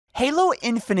Halo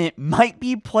Infinite might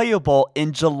be playable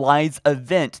in July's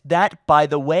event. That, by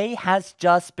the way, has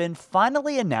just been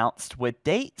finally announced with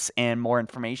dates and more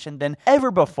information than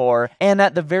ever before. And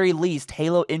at the very least,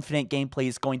 Halo Infinite gameplay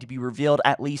is going to be revealed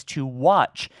at least to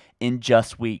watch in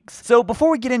just weeks. So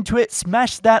before we get into it,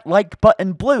 smash that like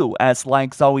button blue, as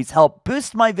likes always help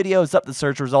boost my videos up the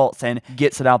search results and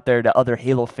gets it out there to other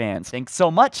Halo fans. Thanks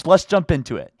so much, let's jump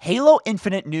into it. Halo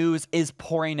Infinite news is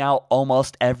pouring out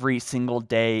almost every single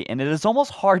day, and it is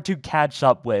almost hard to catch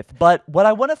up with. But what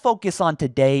I want to focus on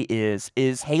today is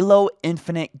Halo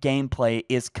Infinite gameplay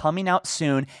is coming out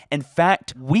soon. In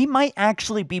fact, we might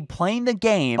actually be playing the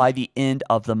game by the end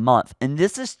of the month, and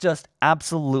this is just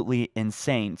absolutely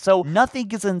insane. So nothing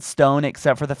is in stone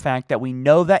except for the fact that we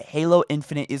know that Halo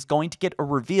Infinite is going to get a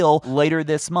reveal later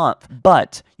this month.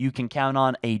 But you can count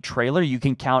on a trailer, you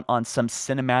can count on some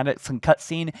cinematics and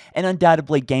cutscene, and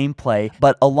undoubtedly gameplay.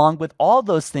 But along with all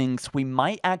those things, we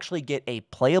might actually get a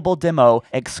playable demo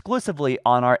exclusively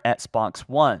on our Xbox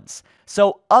Ones.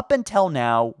 So up until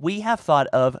now, we have thought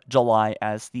of July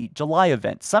as the July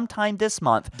event. Sometime this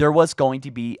month, there was going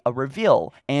to be a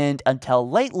reveal. And until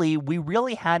lately, we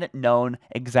really hadn't known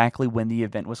exactly when the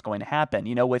event was going to happen.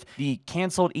 You know, with the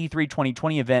canceled E3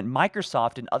 2020 event,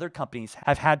 Microsoft and other companies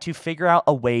have had to figure out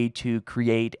a way to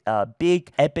create a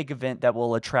big, epic event that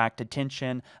will attract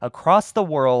attention across the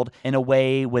world in a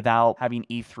way without having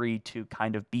E3 to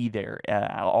kind of be there,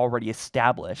 already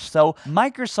established. So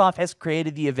Microsoft has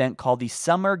created the event called the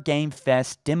Summer Game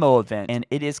Fest demo event, and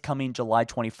it is coming July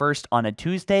 21st on a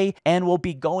Tuesday and will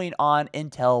be going on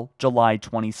until July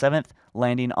 27th,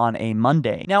 landing on a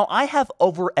Monday. Now, I have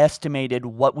overestimated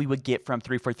what we would get from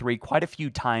 343 quite a few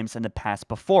times in the past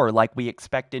before. Like, we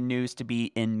expected news to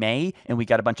be in May, and we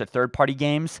got a bunch of third-party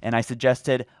games, and I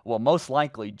suggested, well, most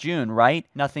likely June, right?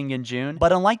 Nothing in June.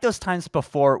 But unlike those times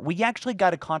before, we actually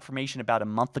got a confirmation about a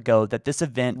month ago that this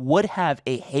event would have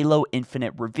a Halo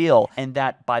Infinite reveal, and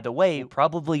that, by the way,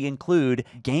 probably include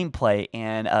gameplay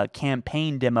and a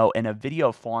campaign demo in a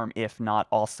video form, if not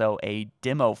also a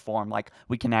demo form, like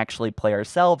we can actually play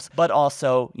ourselves, but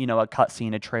also, you know, a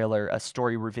cutscene, a trailer, a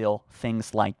story reveal,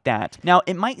 things like that. Now,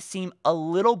 it might seem a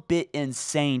little bit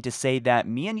insane to say that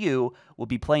me and you will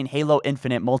be playing Halo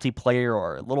Infinite multiplayer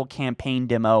or a little campaign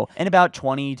demo in about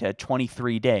 20 to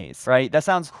 23 days, right? That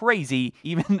sounds crazy.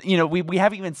 Even, you know, we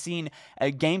haven't even seen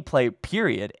a gameplay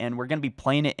period, and we're going to be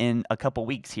playing it in a couple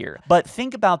weeks here. But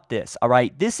think about this, all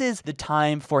right? This is the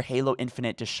time for Halo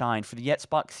Infinite to shine, for the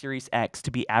Xbox Series X to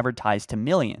be advertised to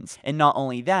millions. And not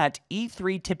only that,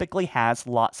 E3 typically has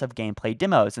lots of gameplay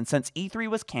demos, and since E3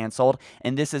 was canceled,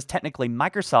 and this is technically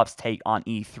Microsoft's take on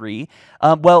E3,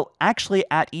 well, actually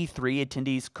at E3,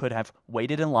 attendees could have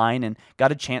waited in line and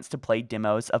got a chance to play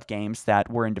demos of games that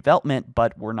were in development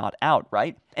but were not out,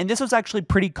 right? And this was actually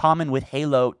pretty common with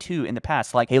Halo 2 in the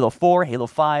past, like Halo 4, Halo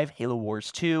 5, Halo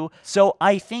Wars 2. So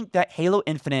I think that Halo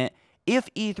Infinite, if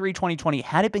E3 2020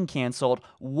 hadn't been canceled,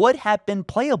 would have been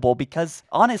playable, because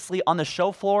honestly, on the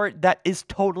show floor, that is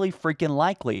totally freaking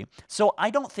likely. So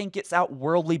I don't think it's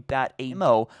outworldly that a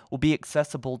demo will be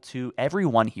accessible to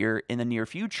everyone here in the near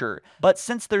future. But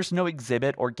since there's no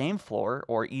exhibit or game floor,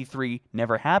 or E3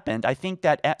 never happened, I think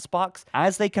that Xbox,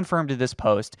 as they confirmed in this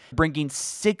post, bringing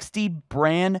 60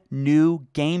 brand new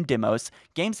game demos,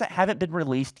 games that haven't been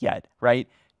released yet, right,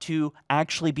 to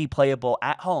actually be playable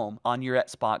at home on your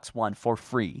Xbox One for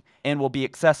free, and will be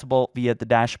accessible via the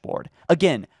dashboard.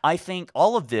 Again, I think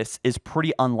all of this is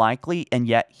pretty unlikely, and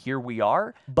yet here we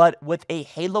are. But with a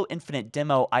Halo Infinite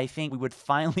demo, I think we would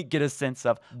finally get a sense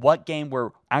of what game we're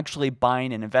actually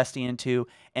buying and investing into,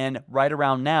 and right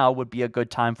around now would be a good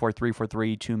time for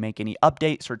 343 to make any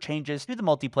updates or changes to the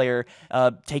multiplayer,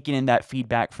 taking in that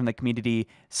feedback from the community.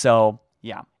 So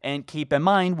yeah, and keep in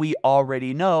mind, we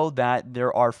already know that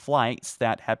there are flights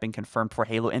that have been confirmed for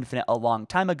Halo Infinite a long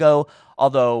time ago,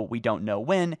 although we don't know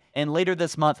when, and later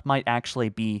this month might actually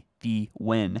be the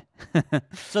when.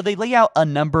 So they lay out a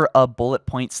number of bullet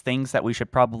points, things that we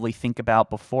should probably think about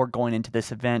before going into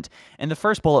this event. And the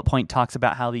first bullet point talks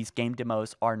about how these game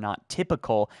demos are not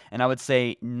typical, and I would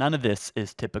say none of this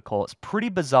is typical. It's pretty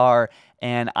bizarre,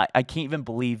 and I can't even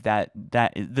believe that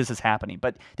this is happening.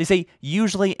 But they say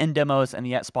usually in demos and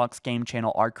the Xbox Game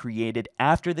Channel are created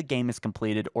after the game is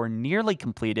completed or nearly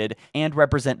completed and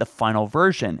represent the final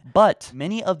version. But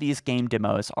many of these game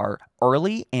demos are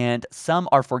early, and some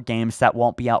are for games that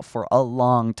won't be out for a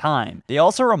long time. They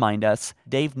also remind us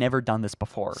they've never done this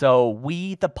before. So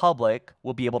we, the public,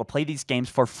 will be able to play these games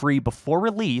for free before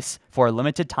release for a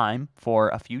limited time, for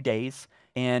a few days,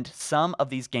 and some of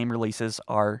these game releases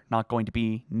are not going to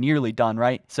be nearly done,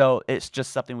 right? So it's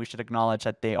just something we should acknowledge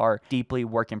that they are deeply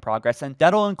work in progress, and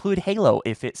that'll include Halo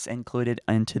if it's included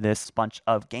into this bunch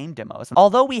of game demos.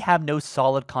 Although we have no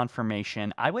solid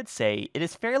confirmation, I would say it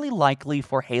is fairly likely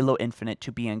for Halo Infinite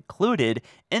to be included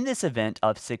in this event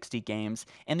of 60 games,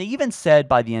 and they even said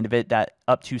by the end of it that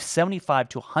up to 75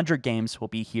 to 100 games will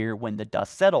be here when the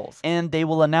dust settles, and they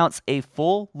will announce a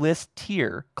full list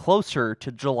tier closer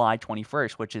to July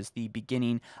 21st, which is the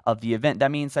beginning of the event.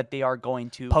 That means that they are going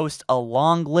to post a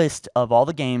long list of all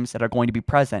the games that are going to be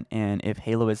present, and if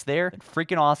Halo is there,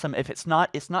 freaking awesome. If it's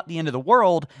not the end of the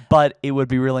world, but it would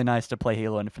be really nice to play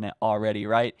Halo Infinite already,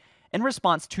 right? In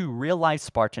response to Real Life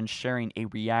Spartan sharing a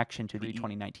reaction to the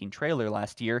 2019 trailer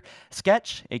last year,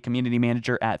 Sketch, a community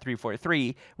manager at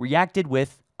 343, reacted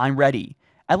with, "I'm ready,"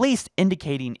 at least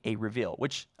indicating a reveal,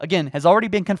 which, again, has already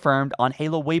been confirmed on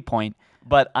Halo Waypoint,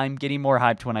 but I'm getting more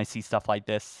hyped when I see stuff like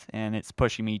this, and it's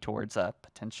pushing me towards a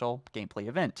potential gameplay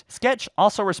event. Sketch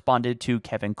also responded to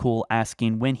Kevin Cool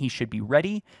asking when he should be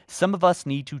ready. "Some of us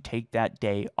need to take that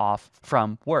day off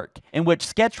from work," in which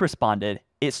Sketch responded,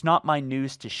 "It's not my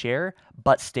news to share,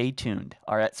 but stay tuned.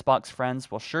 Our Xbox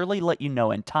friends will surely let you know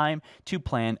in time to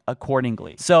plan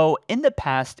accordingly." So in the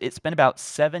past, it's been about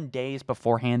 7 days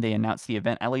beforehand they announced the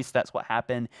event. At least that's what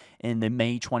happened in the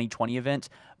May 2020 event.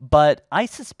 But I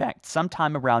suspect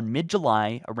sometime around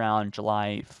mid-July, around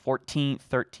July 14th,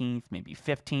 13th, maybe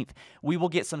 15th, we will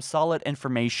get some solid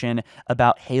information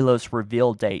about Halo's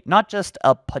reveal date. Not just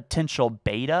a potential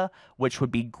beta, which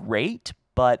would be great,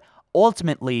 but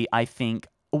ultimately, I think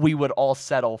we would all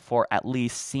settle for at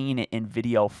least seeing it in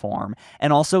video form,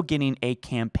 and also getting a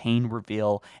campaign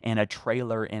reveal and a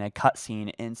trailer and a cutscene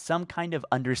and some kind of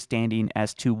understanding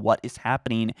as to what is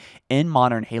happening in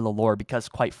modern Halo lore, because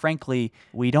quite frankly,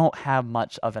 we don't have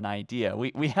much of an idea.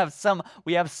 We have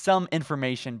some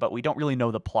information, but we don't really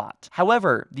know the plot.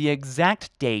 However, the exact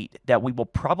date that we will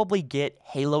probably get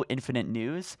Halo Infinite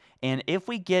news, and if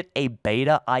we get a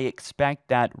beta, I expect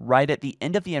that right at the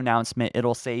end of the announcement,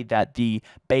 it'll say that the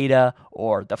beta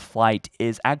or the flight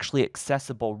is actually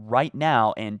accessible right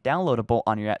now and downloadable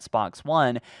on your Xbox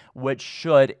One, which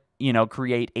should,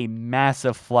 create a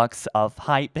massive flux of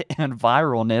hype and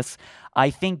viralness.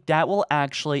 I think that will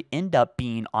actually end up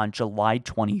being on July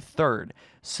 23rd.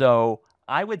 So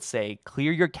I would say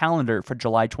clear your calendar for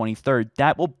July 23rd.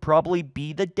 That will probably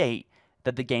be the date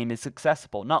that the game is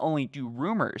accessible. Not only do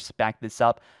rumors back this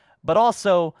up, but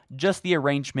also just the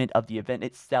arrangement of the event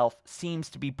itself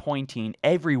seems to be pointing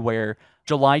everywhere.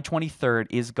 July 23rd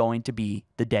is going to be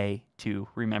the day to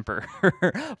remember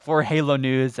for Halo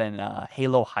news and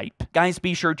Halo hype. Guys,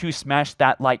 be sure to smash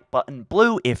that like button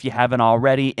blue if you haven't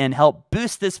already, and help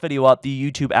boost this video up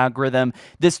the YouTube algorithm.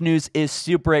 This news is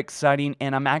super exciting,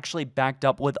 and I'm actually backed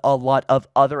up with a lot of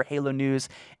other Halo news,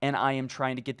 and I am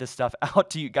trying to get this stuff out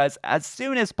to you guys as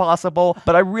soon as possible.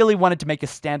 But I really wanted to make a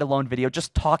standalone video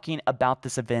just talking about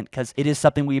this event because it is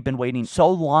something we've been waiting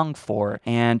so long for,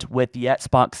 and with the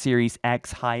Xbox Series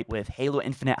X hype, with Halo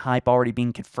Infinite hype already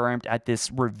being confirmed at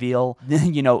this reveal,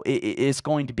 it's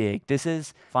going to be big. This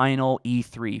is final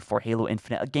E3 for Halo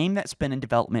Infinite, a game that's been in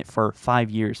development for 5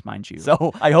 years, mind you.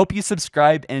 So I hope you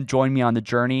subscribe and join me on the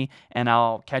journey, and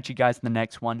I'll catch you guys in the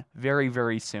next one very,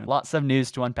 very soon. Lots of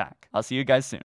news to unpack. I'll see you guys soon.